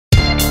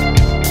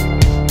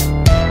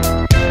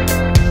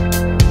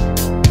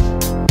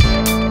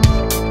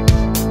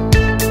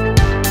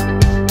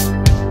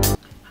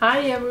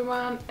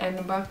everyone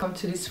and welcome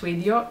to this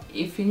video.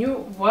 If you're new,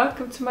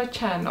 welcome to my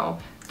channel.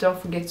 Don't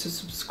forget to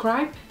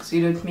subscribe so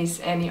you don't miss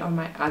any of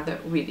my other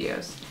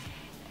videos.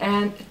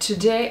 And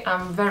today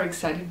I'm very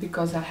excited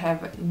because I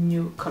have a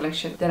new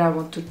collection that I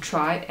want to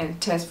try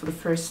and test for the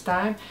first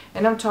time,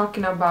 and I'm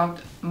talking about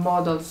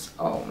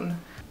Modelsown.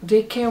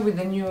 They came with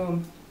a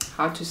new,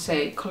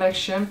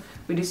 collection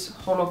with this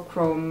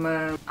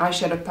holochrome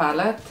eyeshadow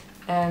palette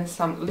and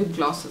some lip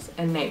glosses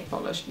and nail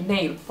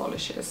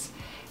polishes.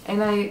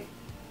 And I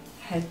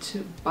had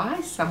to buy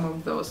some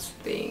of those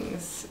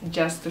things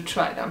just to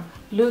try them.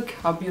 Look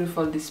how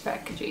beautiful this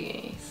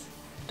packaging is.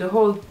 The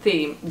whole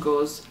theme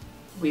goes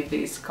with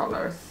these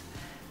colors.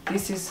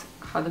 This is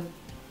how the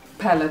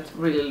palette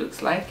really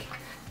looks like.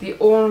 The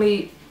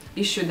only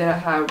issue that I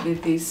have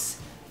with this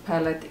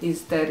palette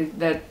is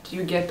that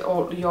you get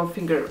all your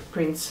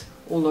fingerprints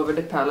all over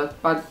the palette,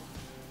 but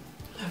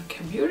look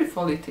how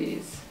beautiful it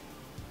is.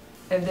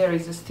 And there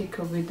is a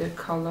sticker with the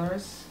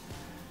colors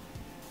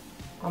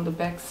on the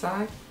back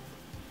side,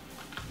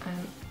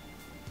 and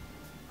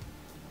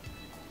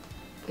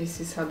this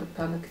is how the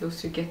palette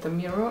looks. You get a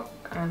mirror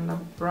and a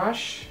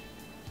brush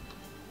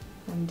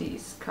and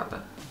these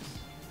colors.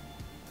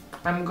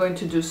 I'm going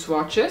to do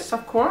swatches,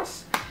 of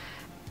course,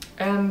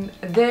 and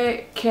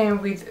they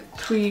came with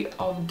 3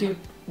 of the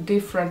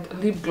different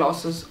lip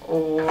glosses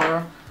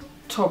or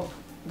top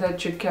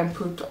that you can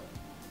put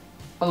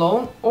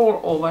alone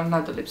or over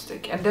another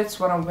lipstick, and that's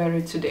what I'm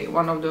wearing today.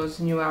 One of those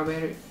new I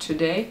wear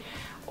today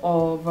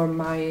over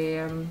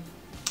my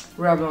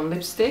Revlon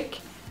lipstick.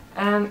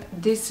 And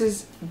this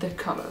is the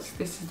colors,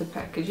 this is the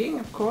packaging,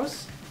 of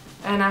course.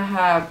 And I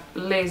have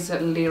Laser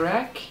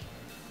Lyric,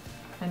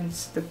 and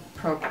it's the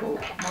purple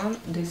one.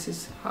 This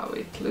is how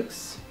it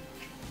looks.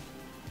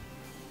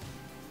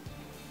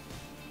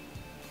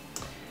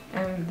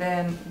 And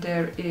then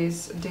there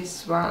is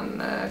this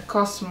one,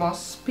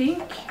 Cosmos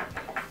Pink,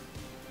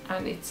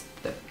 and it's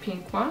the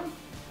pink one.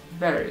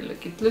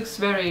 It looks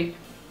very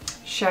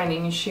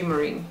shining and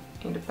shimmering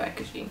in the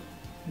packaging.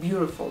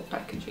 Beautiful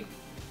packaging,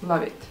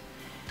 love it.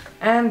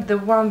 And the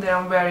one that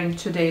I'm wearing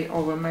today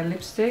over my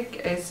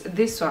lipstick is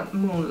this one,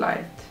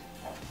 Moonlight.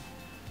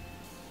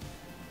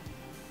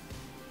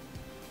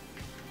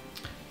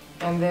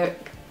 And let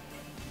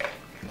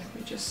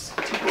me just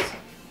take this.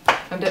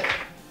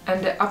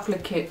 And the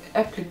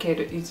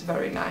applicator is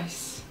very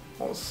nice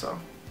also.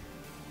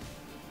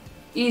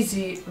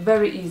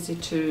 Very easy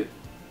to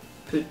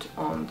put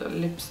on the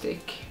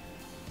lipstick,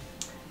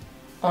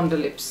 on the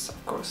lips,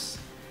 of course.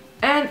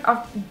 And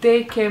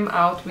they came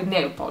out with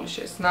nail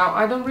polishes. Now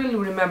I don't really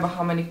remember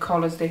how many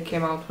colors they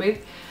came out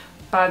with,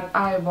 but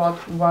I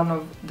bought one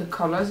of the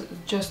colors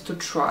just to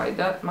try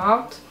that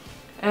out.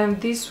 And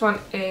this one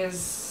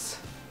is,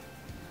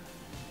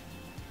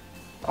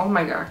 oh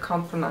my god, I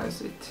can't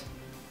pronounce it.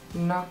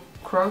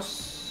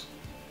 Nescross,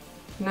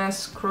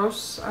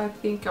 I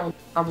think. I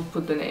will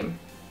put the name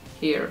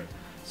here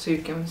so you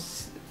can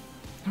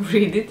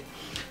read it.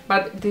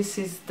 But this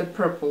is the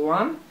purple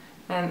one,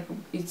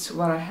 and it's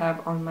what I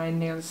have on my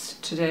nails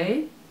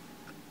today.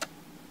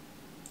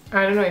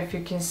 I don't know if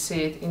you can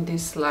see it in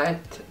this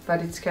light,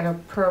 but it's kind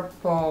of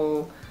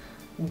purple,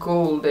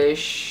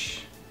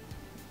 goldish,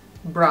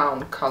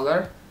 brown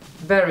color.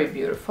 Very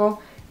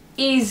beautiful,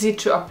 easy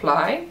to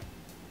apply.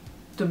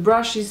 The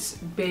brush is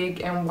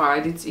big and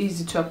wide, it's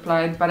easy to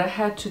apply it, but I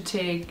had to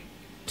take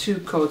 2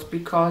 coats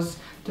because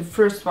the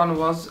first one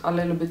was a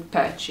little bit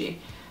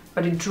patchy,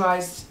 but it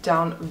dries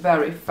down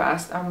very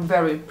fast. I'm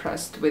very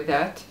impressed with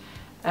that,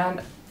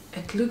 and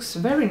it looks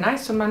very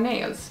nice on my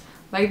nails.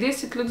 Like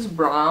this it looks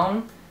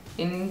brown.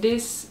 In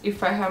this,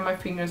 if I have my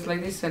fingers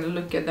like this and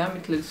look at them,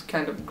 it looks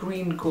kind of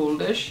green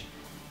goldish,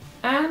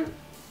 and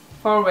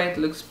far away it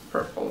looks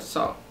purple.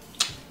 So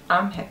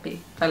I'm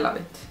happy, I love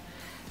it.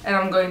 And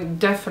I'm going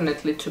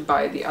definitely to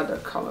buy the other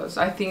colors.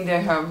 I think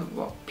they have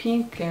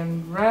pink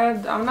and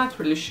red, I'm not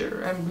really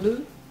sure, and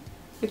blue,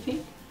 I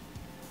think,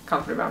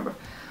 can't remember,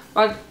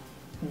 but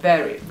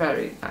very,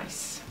 very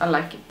nice. I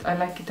like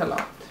it a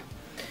lot.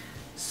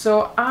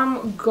 So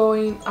I'm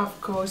going, of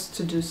course,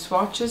 to do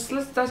swatches.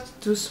 Let's just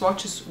do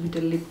swatches with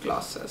the lip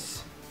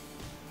glosses.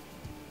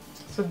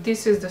 So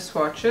this is the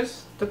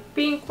swatches. The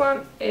pink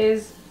one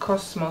is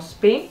Cosmos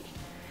Pink.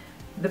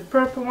 The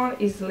purple one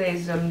is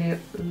Laser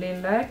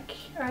Lilac,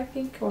 I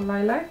think, or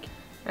Lilac.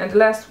 And the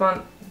last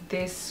one,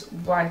 this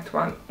white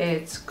one,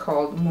 it's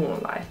called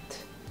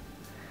Moonlight.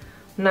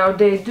 Now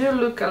they do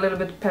look a little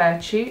bit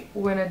patchy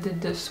when I did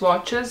the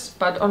swatches,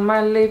 but on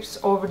my lips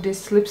over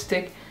this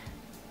lipstick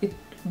it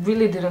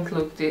really didn't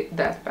look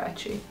that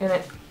patchy, and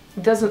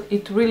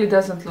it really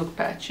doesn't look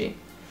patchy.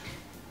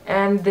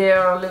 And they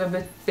are a little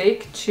bit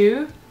thick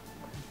too.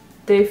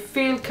 They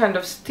feel kind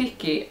of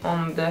sticky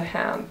on the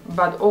hand,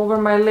 but over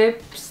my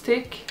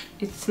lipstick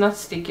it's not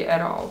sticky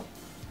at all.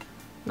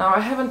 Now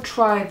I haven't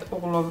tried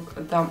all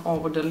of them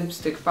over the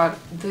lipstick, but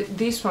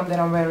this one that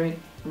I'm wearing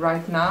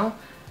right now,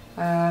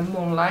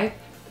 Moonlight,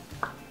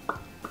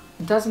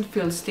 doesn't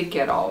feel sticky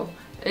at all.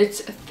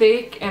 It's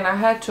thick, and I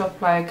had to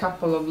apply a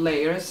couple of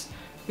layers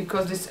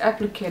because this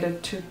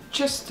applicator took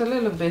just a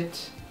little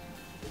bit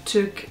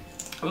took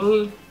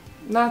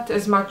not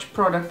as much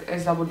product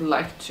as I would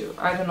like to.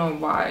 I don't know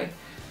why,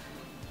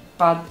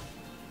 but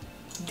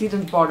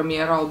didn't bother me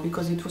at all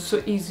because it was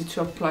so easy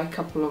to apply a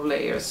couple of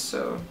layers.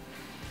 So,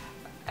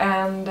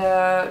 and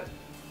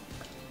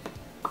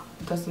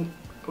doesn't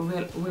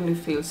really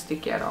feel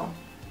sticky at all.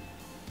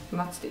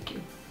 Not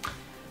sticky.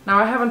 Now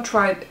I haven't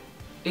tried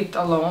it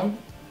alone,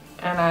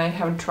 and I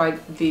haven't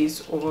tried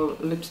these over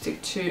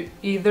lipstick too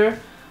either,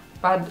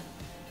 but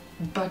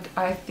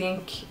I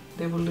think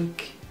they will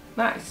look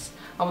nice.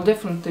 I will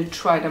definitely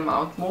try them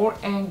out more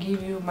and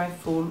give you my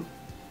full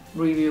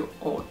review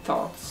or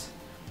thoughts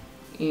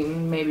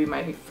in maybe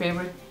my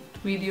favorite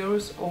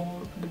videos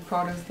or the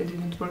products that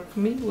didn't work for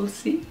me. We'll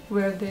see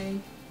where they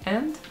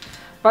end.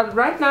 But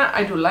right now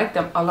I do like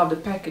them. I love the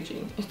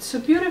packaging. It's so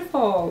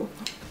beautiful.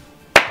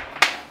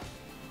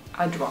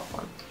 I dropped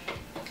one.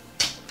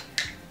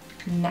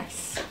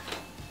 Nice.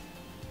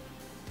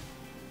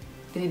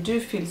 They do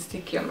feel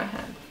sticky on my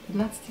hand, but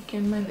not sticky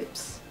on my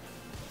lips.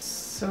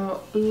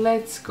 So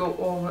let's go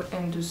over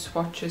and do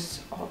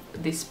swatches of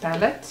this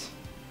palette.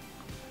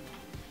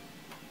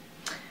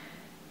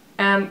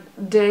 And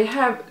they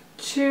have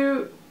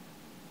two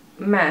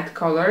matte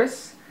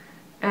colors,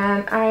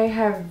 and I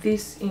have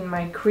this in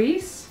my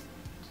crease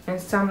and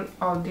some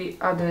of the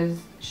other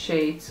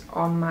shades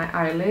on my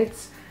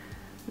eyelids.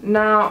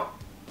 Now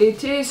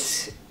it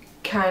is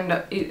kind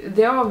of,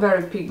 they are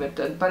very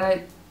pigmented, but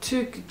I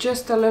took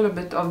just a little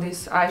bit of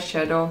this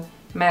eyeshadow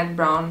matte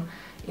brown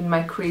in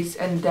my crease,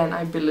 and then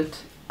I built it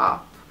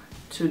up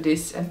to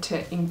this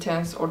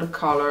intense or the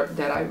color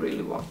that I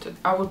really wanted.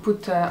 I will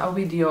put a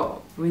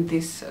video with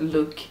this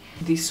look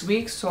this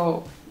week,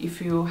 so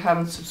if you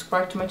haven't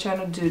subscribed to my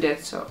channel, do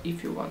that, so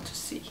if you want to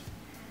see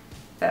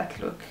that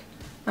look.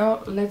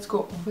 Now let's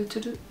go over to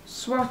the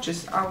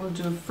swatches. I will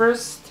do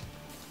first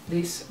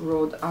this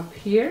road up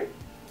here,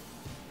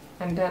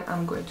 and then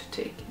I'm going to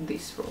take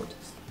this road.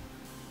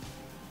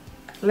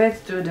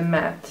 Let's do the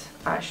matte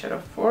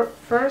eyeshadow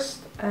first,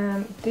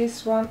 and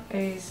this one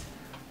is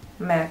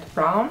matte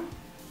brown.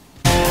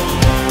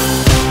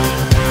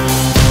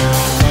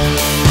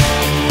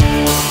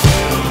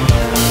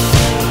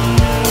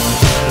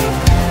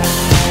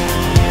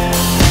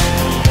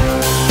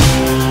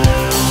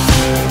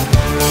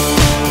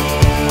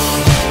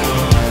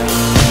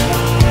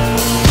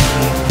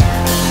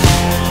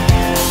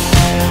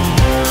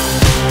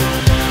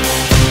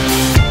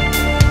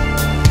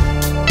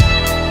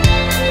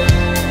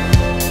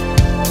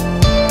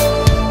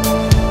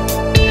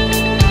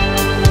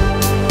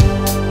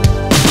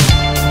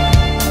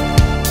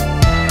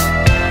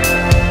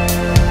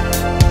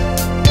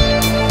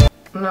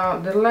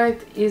 The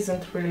light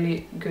isn't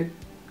really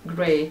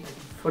great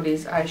for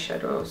these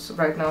eyeshadows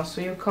right now, so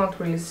you can't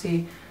really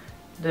see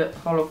the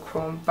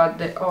holochrome, but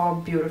they are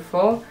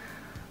beautiful.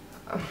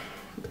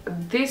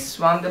 This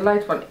one, the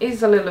light one,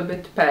 is a little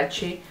bit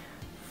patchy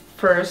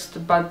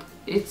first, but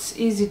it's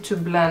easy to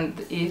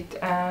blend it,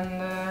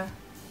 and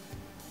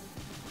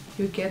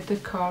you get the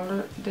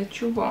color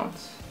that you want.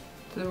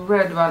 The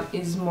red one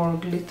is more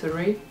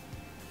glittery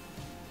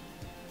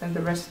than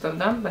the rest of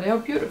them, but they are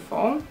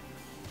beautiful.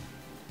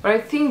 But I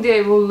think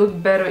they will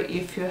look better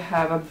if you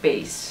have a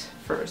base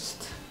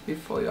first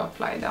before you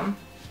apply them.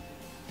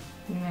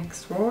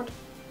 Next word.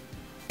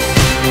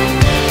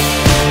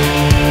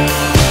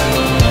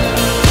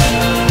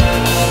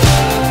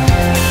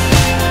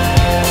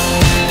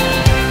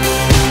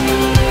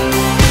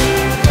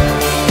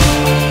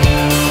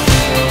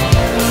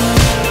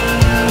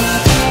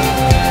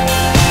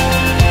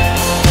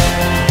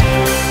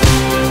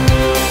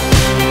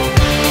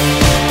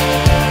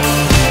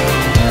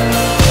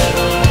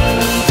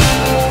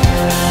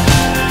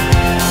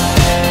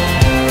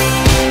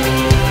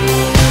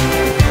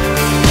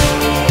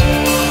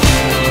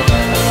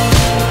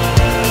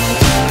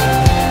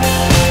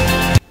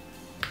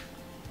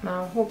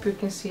 Hope you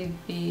can see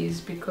these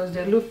because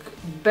they look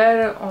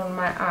better on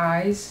my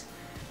eyes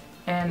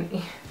and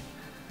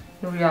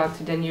in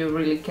reality than you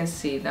really can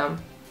see them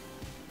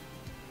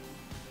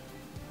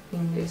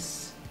in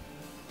this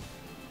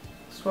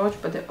swatch,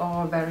 but they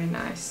are very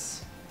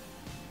nice,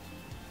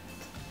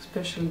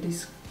 especially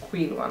this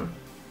queen one.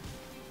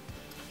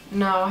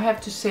 Now I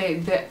have to say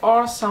there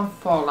are some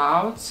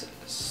fallouts,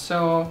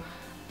 so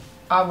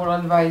I will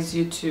advise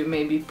you to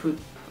maybe put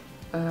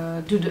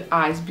do the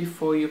eyes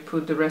before you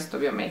put the rest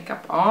of your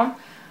makeup on.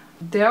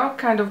 They are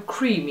kind of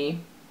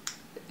creamy.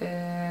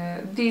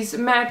 These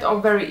matte are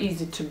very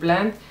easy to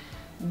blend.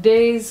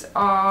 These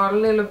are a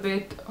little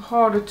bit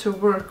harder to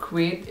work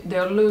with.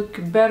 They'll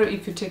look better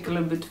if you take a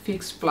little bit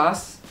Fix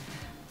Plus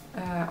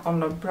on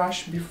the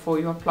brush before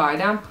you apply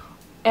them,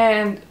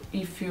 and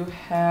if you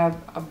have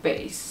a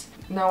base.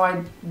 Now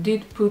I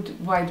did put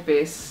white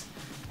base,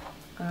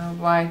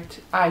 white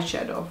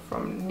eyeshadow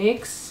from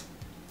NYX,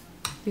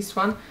 this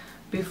one,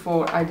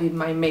 before I did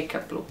my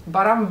makeup look,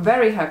 but I'm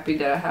very happy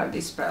that I have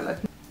this palette.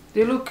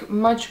 They look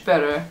much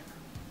better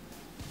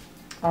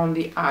on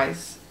the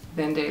eyes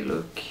than they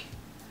look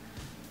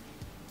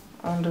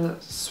on the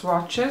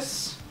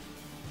swatches,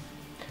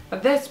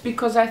 But that's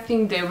because I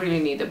think they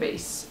really need a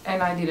base,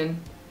 and I didn't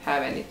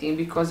have anything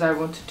because I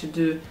wanted to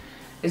do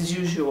as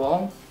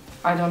usual.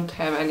 I don't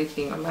have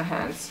anything on my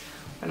hands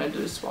when I do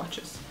the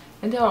swatches,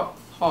 and they are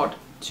hard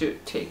to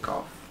take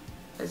off,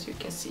 as you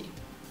can see.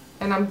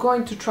 And I'm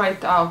going to try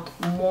it out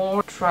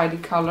more, try the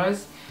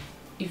colors.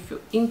 If you're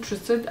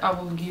interested, I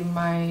will give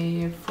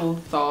my full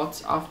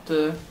thoughts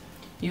after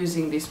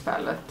using this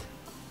palette.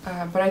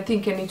 But I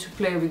think I need to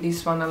play with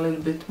this one a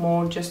little bit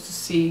more just to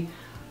see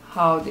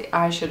how the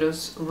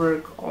eyeshadows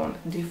work on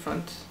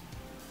different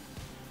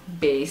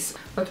base.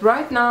 But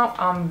right now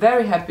I'm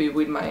very happy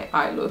with my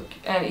eye look,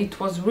 and it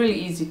was really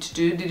easy to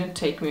do. It didn't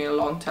take me a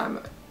long time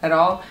at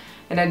all,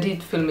 and I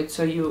did film it,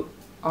 so you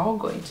are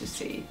going to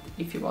see it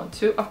if you want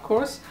to, of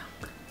course.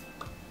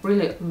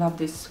 Really love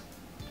this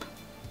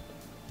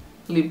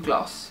lip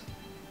gloss,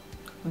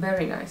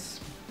 very nice.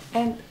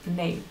 And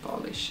nail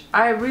polish.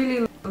 I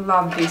really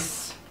love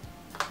this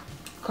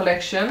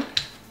collection,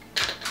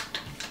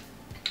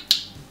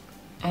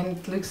 and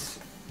it looks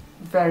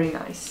very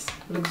nice,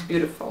 looks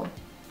beautiful.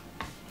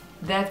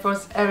 That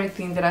was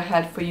everything that I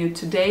had for you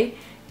today.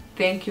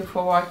 Thank you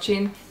for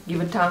watching.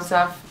 Give a thumbs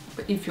up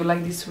if you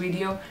like this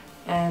video,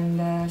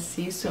 and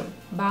see you soon.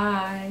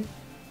 Bye!